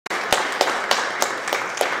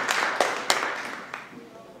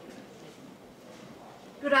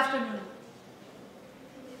afternoon.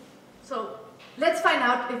 So let's find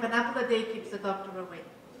out if an apple a day keeps the doctor away.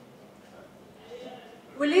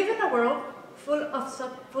 We live in a world full of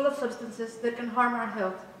substances that can harm our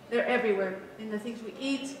health. They're everywhere, in the things we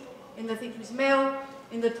eat, in the things we smell,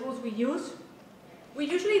 in the tools we use. We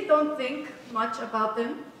usually don't think much about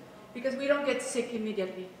them because we don't get sick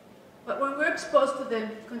immediately. But when we're exposed to them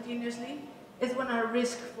continuously, is when our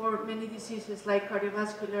risk for many diseases like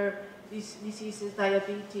cardiovascular diseases,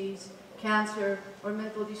 diabetes, cancer, or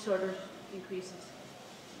mental disorders increases.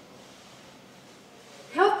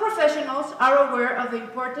 Health professionals are aware of the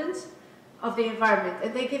importance of the environment,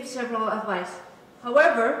 and they give several advice.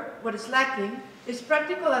 However, what is lacking is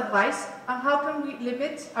practical advice on how can we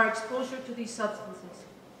limit our exposure to these substances.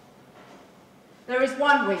 There is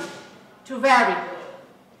one way: to vary.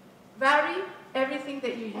 Vary everything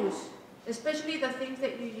that you use, especially the things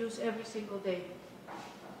that you use every single day.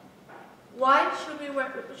 Why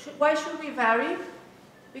should we vary?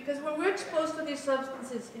 Because when we're exposed to these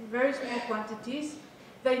substances in very small quantities,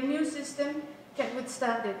 the immune system can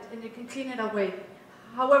withstand it and it can clean it away.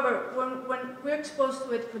 However, when we're exposed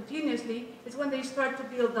to it continuously, it's when they start to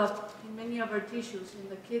build up in many of our tissues, in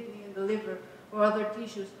the kidney, in the liver, or other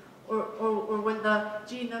tissues, or when the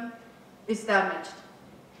genome is damaged.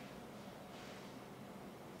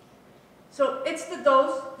 So it's the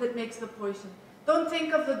dose that makes the poison. Don't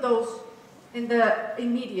think of the dose in the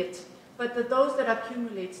immediate, but the dose that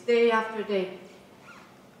accumulates day after day.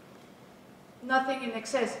 Nothing in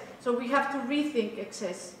excess. So we have to rethink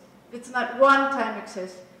excess. It's not one-time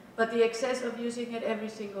excess, but the excess of using it every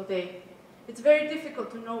single day. It's very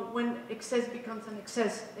difficult to know when excess becomes an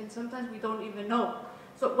excess, and sometimes we don't even know.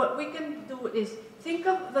 So what we can do is think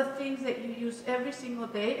of the things that you use every single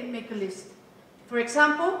day and make a list. For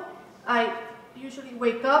example, I usually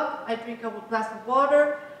wake up, I drink a glass of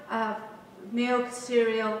water, I have milk,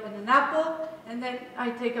 cereal, and an apple, and then I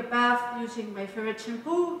take a bath using my favorite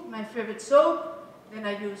shampoo, my favorite soap, then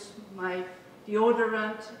I use my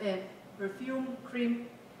deodorant and perfume, cream.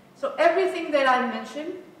 So everything that I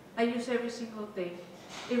mentioned, I use every single day.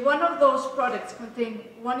 If one of those products contain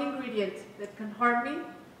one ingredient that can harm me,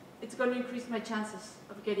 it's going to increase my chances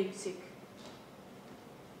of getting sick.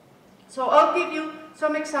 So I'll give you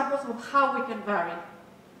some examples of how we can vary.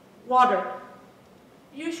 Water.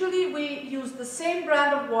 Usually we use the same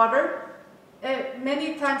brand of water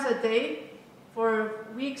many times a day for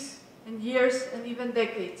weeks and years and even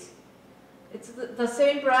decades. It's the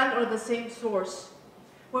same brand or the same source.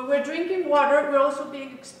 When we're drinking water, we're also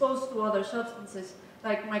being exposed to other substances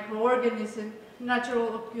like microorganisms,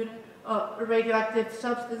 natural radioactive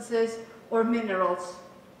substances, or minerals.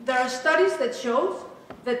 There are studies that show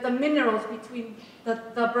that the minerals between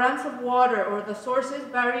the brands of water or the sources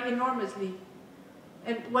vary enormously.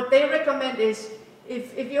 And what they recommend is,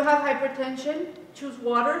 if you have hypertension, choose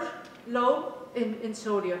water low in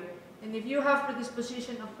sodium. And if you have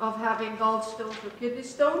predisposition of having gallstones or kidney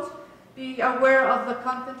stones, be aware of the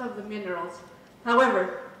content of the minerals.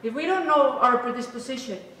 However, if we don't know our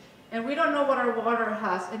predisposition, and we don't know what our water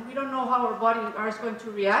has, and we don't know how our body is going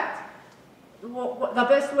to react, the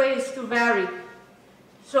best way is to vary.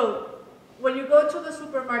 So when you go to the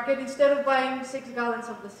supermarket, instead of buying 6 gallons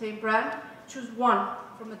of the same brand, choose one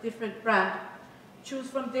from a different brand. Choose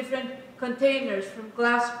from different containers, from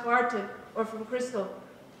glass, carton, or from crystal.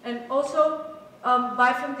 And also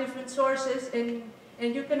buy from different sources,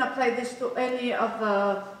 and you can apply this to any of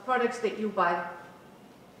the products that you buy.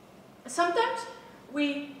 Sometimes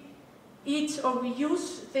we eat or we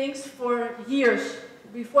use things for years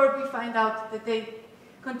before we find out that they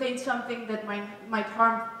contain something that might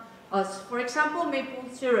harm us. For example, maple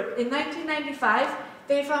syrup. In 1995,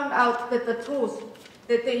 they found out that the tools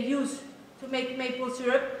that they use to make maple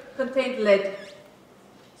syrup contained lead.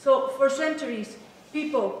 So for centuries,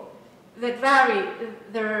 people that vary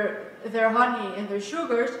their honey and their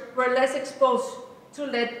sugars were less exposed to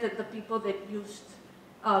lead than the people that used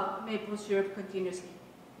maple syrup continuously.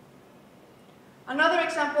 Another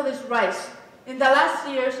example is rice. In the last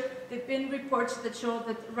years, there have been reports that show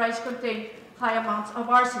that rice contains high amounts of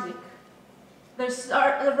arsenic.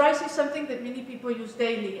 Rice is something that many people use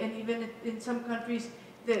daily, and even in some countries,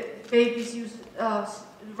 the babies use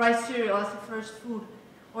rice cereal as the first food,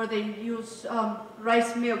 or they use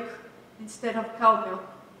rice milk instead of cow milk.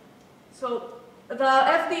 So the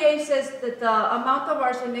FDA says that the amount of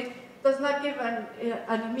arsenic does not give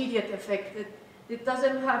an immediate effect. It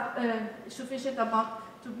doesn't have a sufficient amount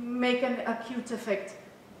to make an acute effect.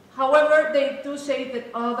 However, they do say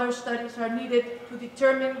that other studies are needed to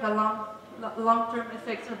determine the long-term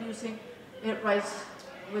effects of using rice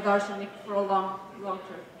with arsenic for a long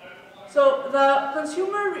term. So the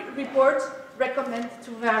consumer reports recommend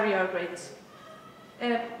to vary our grains.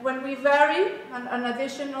 When we vary, an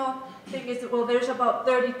additional thing is, well, there's about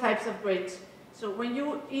 30 types of grains. So when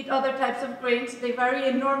you eat other types of grains, they vary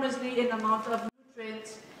enormously in amount of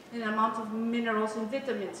nutrients, in amount of minerals and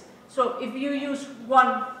vitamins. So if you use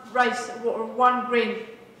one rice or one grain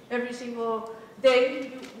every single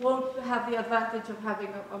day, you won't have the advantage of having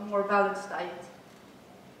a more balanced diet.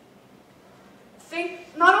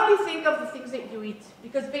 Not only think of the things that you eat,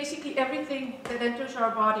 because basically everything that enters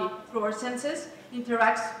our body through our senses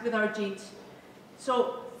interacts with our genes.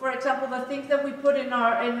 So, for example, the things that we put in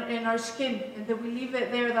our skin and that we leave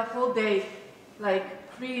it there the whole day,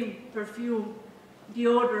 like cream, perfume,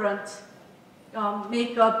 deodorant,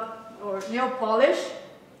 makeup, or nail polish,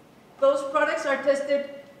 those products are tested,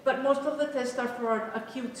 but most of the tests are for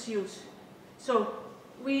acute use. So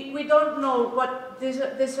we don't know what these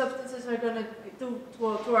substances are going to do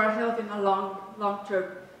to our health in a long term.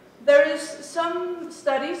 There is some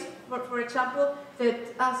studies, for example, that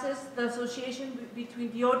assess the association between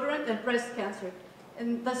deodorant and breast cancer.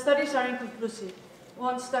 And the studies are inconclusive.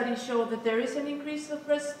 One study showed that there is an increase of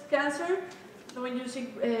breast cancer when using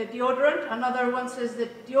deodorant. Another one says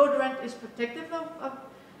that deodorant is protective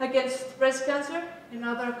against breast cancer.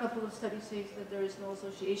 Another couple of studies say that there is no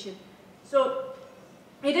association. So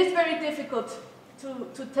it is very difficult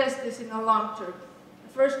to test this in the long term.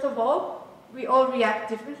 First of all, we all react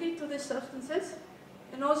differently to these substances,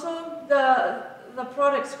 and also the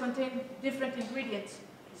products contain different ingredients.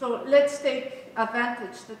 So let's take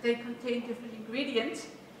advantage that they contain different ingredients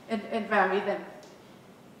and vary them.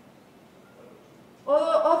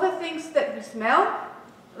 All the things that we smell,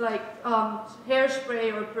 like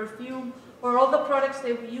hairspray or perfume, or all the products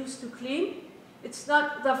that we use to clean, it's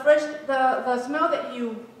not the smell that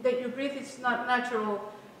you breathe. It's not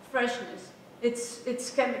natural freshness.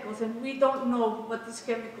 It's chemicals, and we don't know what these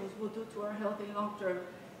chemicals will do to our health in long term.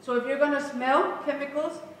 So if you're going to smell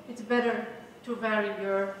chemicals, it's better to vary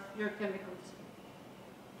your chemicals.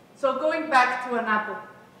 So going back to an apple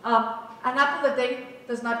a day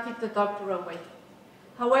does not keep the doctor away.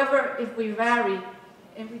 However, if we vary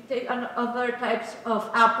and we take other types of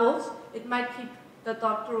apples, it might keep the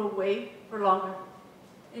doctor away for longer.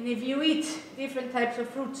 And if you eat different types of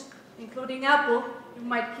fruits, including apple, you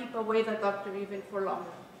might keep away the doctor even for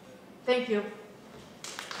longer. Thank you.